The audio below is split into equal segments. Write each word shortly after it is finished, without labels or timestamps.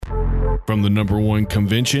From the number one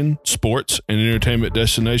convention, sports, and entertainment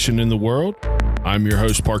destination in the world, I'm your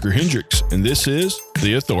host, Parker Hendricks, and this is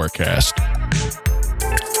the Authoricast.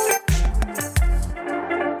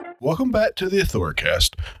 Welcome back to the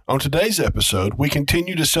Authoricast. On today's episode, we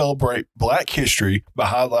continue to celebrate Black history by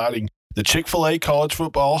highlighting the Chick-Fil-A College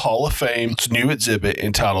Football Hall of Fame's new exhibit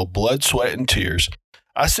entitled Blood, Sweat, and Tears.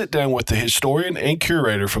 I sit down with the historian and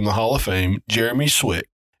curator from the Hall of Fame, Jeremy Swick,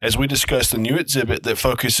 as we discuss the new exhibit that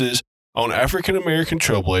focuses on African-American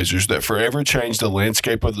trailblazers that forever changed the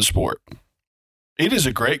landscape of the sport. It is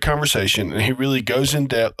a great conversation, and he really goes in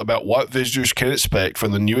depth about what visitors can expect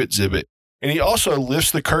from the new exhibit, and he also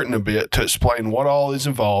lifts the curtain a bit to explain what all is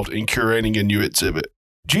involved in curating a new exhibit.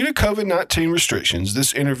 Due to COVID-19 restrictions,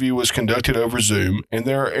 this interview was conducted over Zoom, and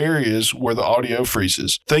there are areas where the audio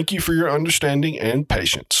freezes. Thank you for your understanding and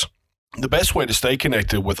patience. The best way to stay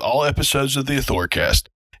connected with all episodes of the Authoricast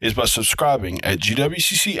is by subscribing at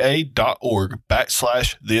gwcca.org/the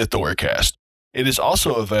Authoricast. It is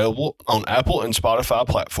also available on Apple and Spotify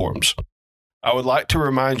platforms. I would like to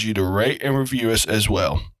remind you to rate and review us as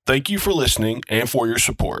well. Thank you for listening and for your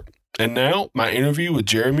support. And now, my interview with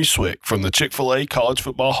Jeremy Swick from the Chick-Fil-A College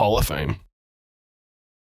Football Hall of Fame.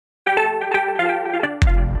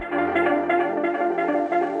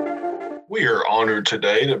 We are honored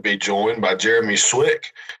today to be joined by Jeremy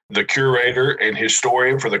Swick, the curator and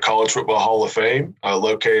historian for the College Football Hall of Fame,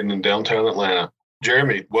 located in downtown Atlanta.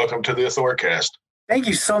 Jeremy, welcome to the Authoricast. Thank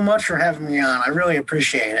you so much for having me on. I really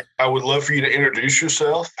appreciate it. I would love for you to introduce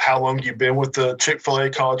yourself, how long you've been with the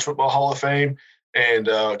Chick-Fil-A College Football Hall of Fame, and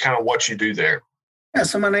kind of what you do there. Yeah,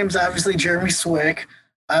 so my name's obviously Jeremy Swick.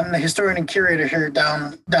 I'm the historian and curator here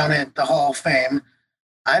down at the Hall of Fame.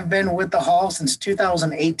 I've been with the Hall since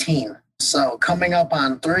 2018, so coming up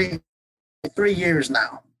on three years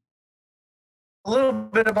now. A little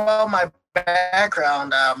bit about my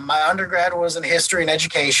background. My undergrad was in history and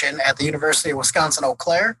education at the University of Wisconsin-Eau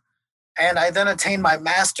Claire, and I then attained my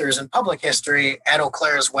master's in public history at Eau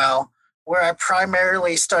Claire as well, where I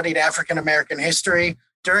primarily studied African-American history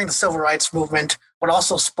during the Civil Rights Movement, but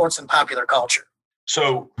also sports and popular culture.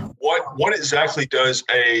 So what exactly does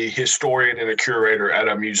a historian and a curator at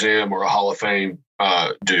a museum or a Hall of Fame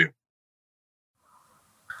do?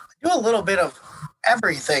 I do a little bit of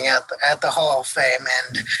everything at the Hall of Fame.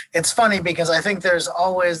 And it's funny because I think there's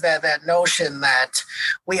always that notion that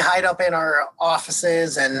we hide up in our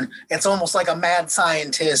offices and it's almost like a mad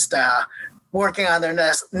scientist working on their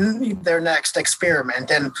next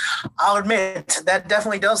experiment. And I'll admit that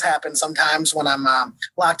definitely does happen sometimes when I'm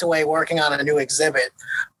locked away working on a new exhibit.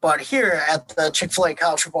 But here at the Chick-fil-A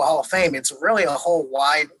College Football Hall of Fame, it's really a whole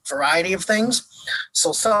wide variety of things.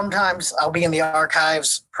 So sometimes I'll be in the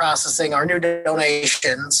archives processing our new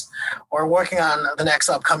donations or working on the next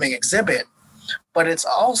upcoming exhibit. But it's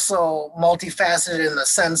also multifaceted in the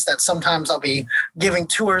sense that sometimes I'll be giving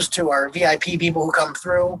tours to our VIP people who come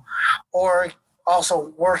through, or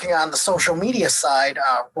also working on the social media side,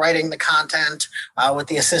 writing the content with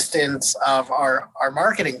the assistance of our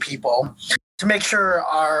marketing people to make sure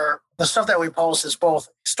the stuff that we post is both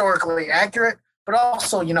historically accurate, but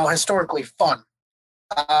also, historically fun.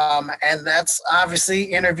 And that's obviously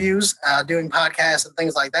interviews, doing podcasts and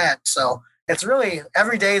things like that. So it's really,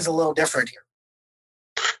 every day is a little different here.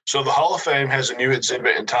 So the Hall of Fame has a new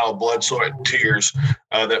exhibit entitled Blood, Sweat, and Tears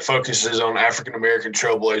that focuses on African-American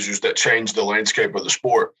trailblazers that changed the landscape of the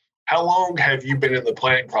sport. How long have you been in the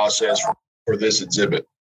planning process for this exhibit?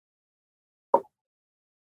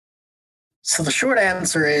 So the short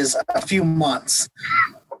answer is a few months.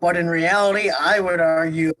 But in reality, I would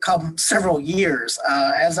argue several years.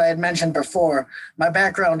 As I had mentioned before, my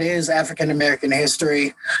background is African-American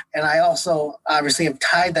history, and I also obviously have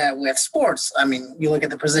tied that with sports. I mean, you look at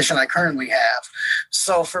the position I currently have.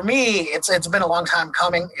 So for me, it's been a long time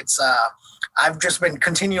coming. I've just been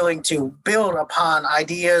continuing to build upon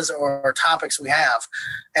ideas or topics we have.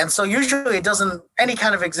 And so usually any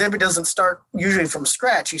kind of exhibit doesn't start usually from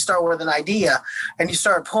scratch. You start with an idea and you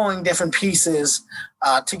start pulling different pieces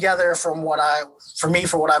together for what I've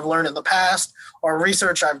learned in the past or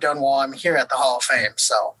research I've done while I'm here at the Hall of Fame.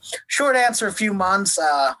 So short answer, a few months,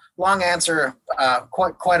 long answer,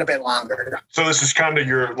 quite a bit longer. So this is kind of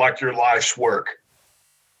your life's work.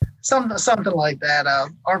 Something like that.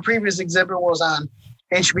 Our previous exhibit was on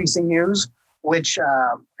HBCUs, which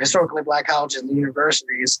historically Black colleges and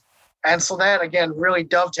universities. And so that, again, really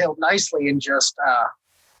dovetailed nicely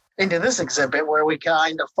into this exhibit where we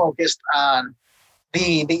kind of focused on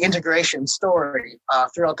the integration story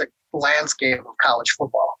throughout the landscape of college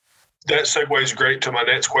football. That segues great to my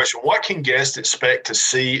next question. What can guests expect to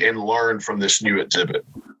see and learn from this new exhibit?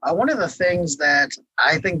 One of the things that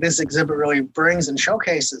I think this exhibit really brings and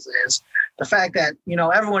showcases is the fact that,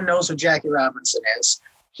 everyone knows who Jackie Robinson is.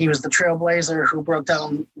 He was the trailblazer who broke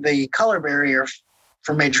down the color barrier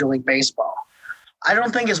for Major League Baseball. I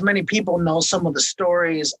don't think as many people know some of the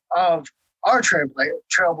stories of our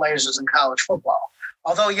trailblazers in college football.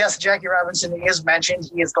 Although, yes, Jackie Robinson is mentioned.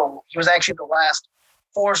 He was actually the last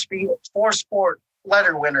four-sport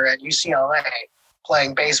letter winner at UCLA,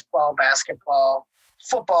 playing baseball, basketball,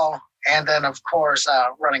 football, and then, of course,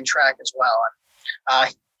 running track as well.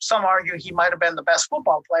 Some argue he might have been the best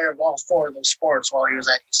football player of all four of those sports while he was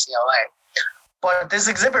at UCLA. But this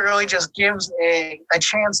exhibit really just gives a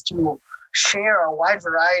chance to share a wide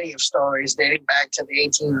variety of stories dating back to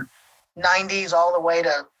the 1890s all the way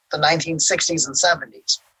to the 1960s and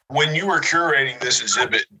 70s. When you were curating this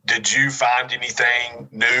exhibit, did you find anything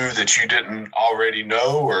new that you didn't already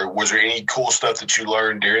know, or was there any cool stuff that you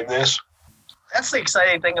learned during this? That's the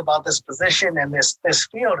exciting thing about this position and this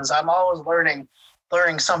field is I'm always learning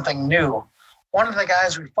something new. One of the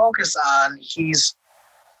guys we focus on, he is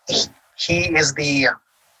the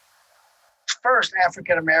first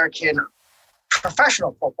African-American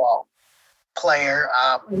professional football player,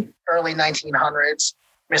 early 1900s,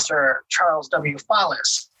 Mr. Charles W.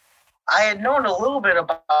 Follis. I had known a little bit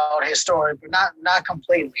about his story, but not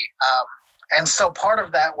completely. And so part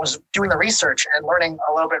of that was doing the research and learning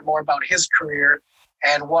a little bit more about his career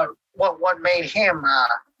and what made him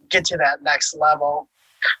get to that next level.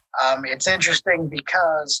 It's interesting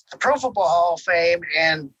because the Pro Football Hall of Fame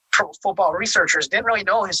and pro football researchers didn't really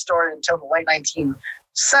know his story until the late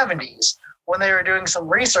 1970s when they were doing some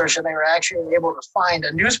research, and they were actually able to find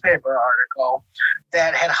a newspaper article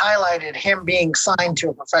that had highlighted him being signed to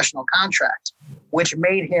a professional contract, which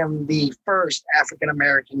made him the first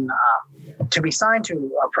African-American to be signed to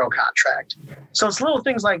a pro contract. So it's little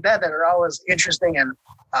things like that are always interesting and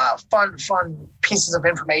fun pieces of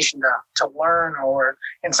information to learn, or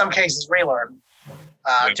in some cases relearn.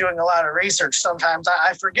 Doing a lot of research, sometimes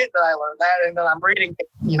I forget that I learned that, and then I'm reading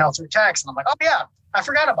it, through text, and I'm like, oh yeah, I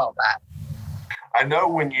forgot about that. I know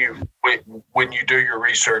when you do your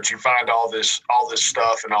research, you find all this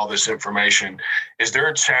stuff and all this information. Is there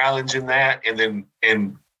a challenge in that, and then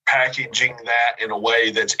in packaging that in a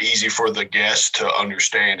way that's easy for the guests to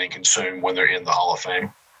understand and consume when they're in the Hall of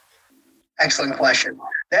Fame? Excellent question.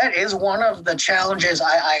 That is one of the challenges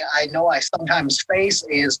I know I sometimes face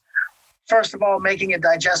is, first of all, making it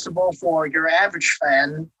digestible for your average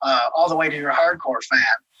fan, all the way to your hardcore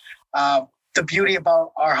fan. The beauty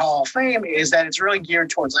about our Hall of Fame is that it's really geared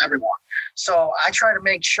towards everyone. So I try to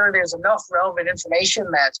make sure there's enough relevant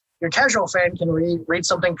information that your casual fan can read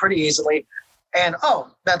something pretty easily. And,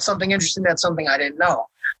 oh, that's something interesting. That's something I didn't know.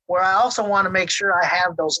 Where I also want to make sure I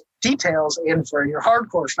have those details in for your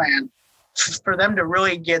hardcore fan for them to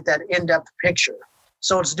really get that in-depth picture.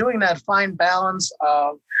 So it's doing that fine balance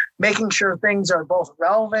of making sure things are both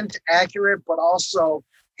relevant, accurate, but also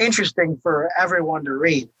interesting for everyone to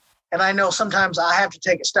read. And I know sometimes I have to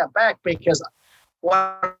take a step back because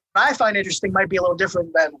what I find interesting might be a little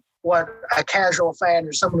different than what a casual fan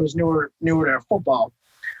or someone who's newer to football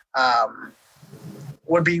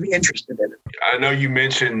would be interested in. I know you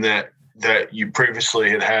mentioned that you previously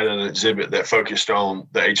had an exhibit that focused on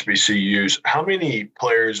the HBCUs. How many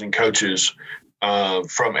players and coaches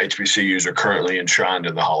from HBCUs are currently enshrined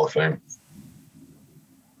in the Hall of Fame?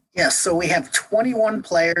 Yes, so we have 21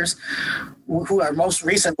 players, who our most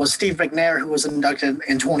recent was Steve McNair, who was inducted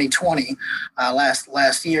in 2020,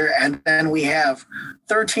 last year. And then we have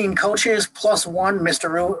 13 coaches plus one,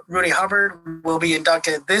 Mr. Rudy Hubbard, will be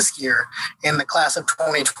inducted this year in the class of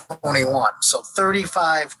 2021. So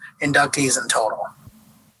 35 inductees in total.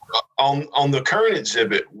 On the current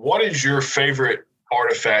exhibit, what is your favorite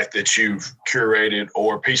artifact that you've curated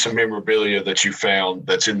or piece of memorabilia that you found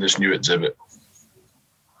that's in this new exhibit?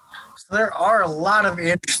 There are a lot of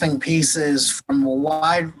interesting pieces from a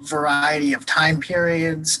wide variety of time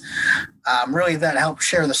periods, really that help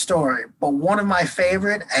share the story. But one of my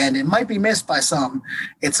favorite, and it might be missed by some,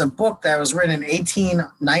 it's a book that was written in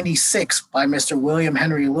 1896 by Mr. William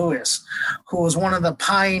Henry Lewis, who was one of the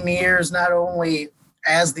pioneers, not only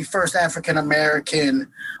as the first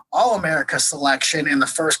African-American All-America selection and the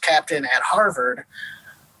first captain at Harvard,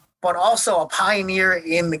 but also a pioneer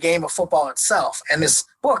in the game of football itself. And this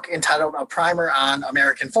book, entitled A Primer on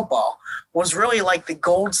American Football, was really like the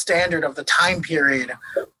gold standard of the time period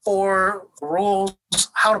for rules,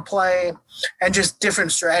 how to play, and just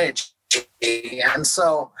different strategy. And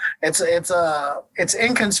so it's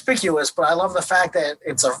inconspicuous, but I love the fact that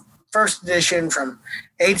it's a first edition from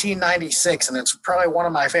 1896, and it's probably one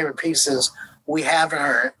of my favorite pieces we have in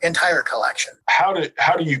our entire collection. How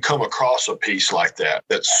do you come across a piece like that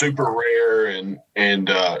that's super rare and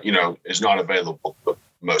is not available to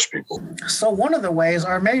most people? So one of the ways,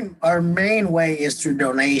 our main way is through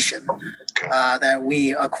donation. That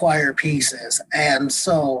we acquire pieces. And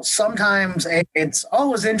so sometimes it's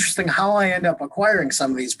always interesting how I end up acquiring some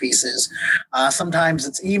of these pieces. Sometimes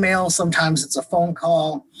it's email, sometimes it's a phone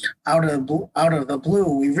call out of the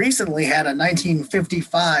blue. We recently had a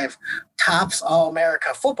 1955 Topps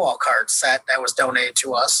All-America football card set that was donated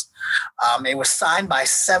to us. It was signed by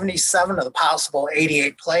 77 of the possible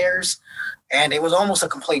 88 players, and it was almost a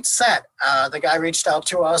complete set. The guy reached out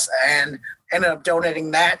to us and ended up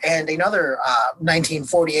donating that and another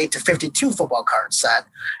 1948 to 52 football card set.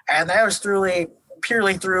 And that was purely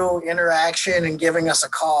through interaction and giving us a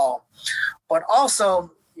call. But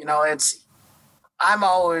also, I'm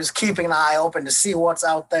always keeping an eye open to see what's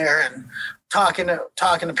out there and talking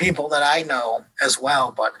to people that I know as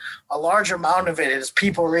well. But a large amount of it is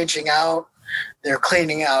people reaching out. They're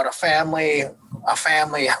cleaning out a family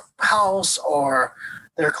house, or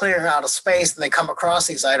they're clearing out a space and they come across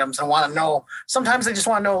these items and want to know. Sometimes they just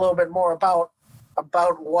want to know a little bit more about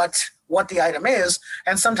what the item is,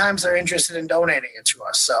 and sometimes they're interested in donating it to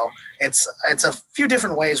us. So it's a few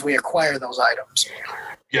different ways we acquire those items.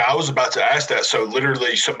 Yeah, I was about to ask that. So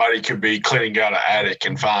literally somebody could be cleaning out an attic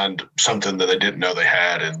and find something that they didn't know they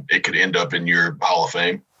had, and it could end up in your Hall of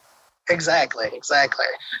Fame. Exactly.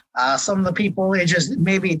 Some of the people, they just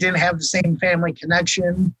maybe didn't have the same family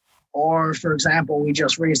connection. Or, for example, we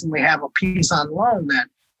just recently have a piece on loan that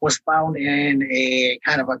was found in a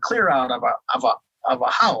kind of a clear out of a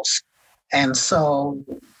house. And so,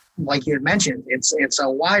 like you had mentioned, it's a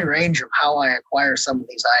wide range of how I acquire some of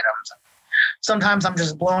these items. Sometimes I'm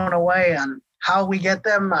just blown away on how we get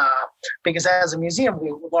them, because as a museum,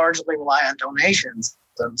 we largely rely on donations.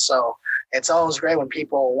 And so it's always great when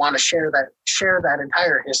people want to share that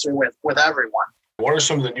entire history with everyone. What are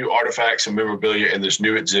some of the new artifacts and memorabilia in this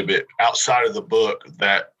new exhibit outside of the book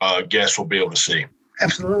that guests will be able to see?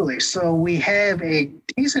 Absolutely. So we have a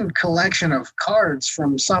decent collection of cards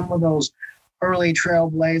from some of those early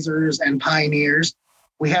trailblazers and pioneers.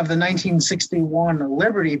 We have the 1961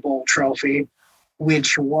 Liberty Bowl trophy,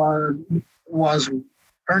 which was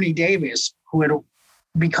Ernie Davis, who would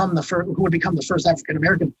become the first African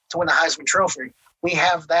American to win the Heisman Trophy. We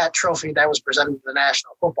have that trophy that was presented to the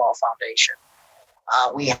National Football Foundation.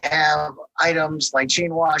 We have items like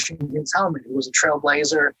Gene Washington's helmet, who was a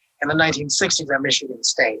trailblazer in the 1960s at Michigan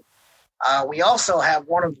State. We also have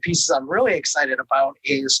one of the pieces I'm really excited about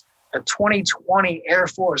is the 2020 Air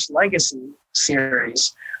Force Legacy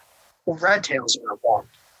Series Red Tails uniform.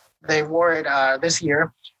 They wore it this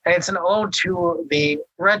year, and it's an ode to the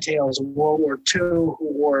Red Tails of World War II, who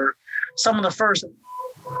were some of the first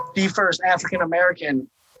African-American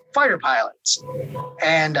fighter pilots.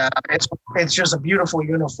 And it's just a beautiful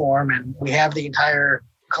uniform, and we have the entire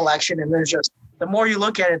collection. And there's just, the more you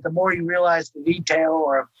look at it, the more you realize the detail,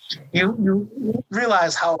 or you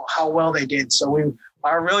realize how well they did. So we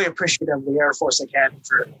are really appreciative of the Air Force Academy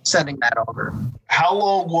for sending that over. How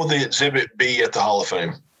long will the exhibit be at the Hall of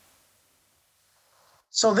Fame?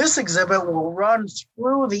 So this exhibit will run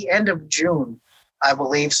through the end of June, I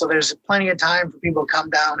believe. So there's plenty of time for people to come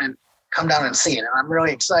down and see it. And I'm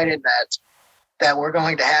really excited that we're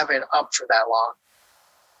going to have it up for that long.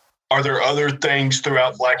 Are there other things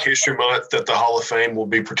throughout Black History Month that the Hall of Fame will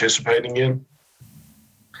be participating in?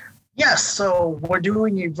 Yes. So we're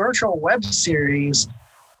doing a virtual web series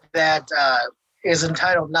that is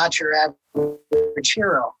entitled Not Your Average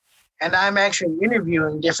Hero. And I'm actually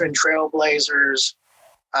interviewing different trailblazers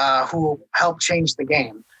who helped change the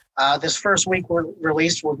game. This first week we're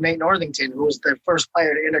released with Nate Northington, who was the first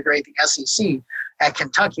player to integrate the SEC at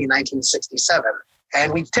Kentucky in 1967.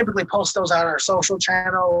 And we typically post those on our social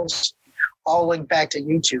channels, all linked back to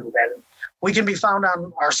YouTube. And we can be found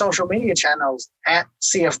on our social media channels at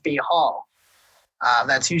CFB Hall.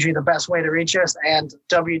 That's usually the best way to reach us, and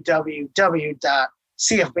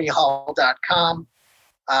www.cfbhall.com.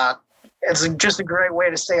 It's just a great way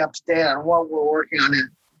to stay up to date on what we're working on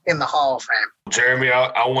in the Hall of Fame. Jeremy,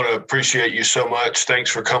 I want to appreciate you so much. Thanks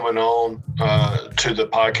for coming on to the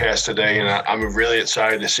podcast today. And I'm really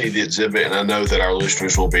excited to see the exhibit, and I know that our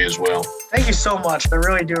listeners will be as well. Thank you so much. I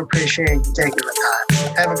really do appreciate you taking the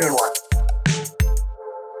time. Have a good one.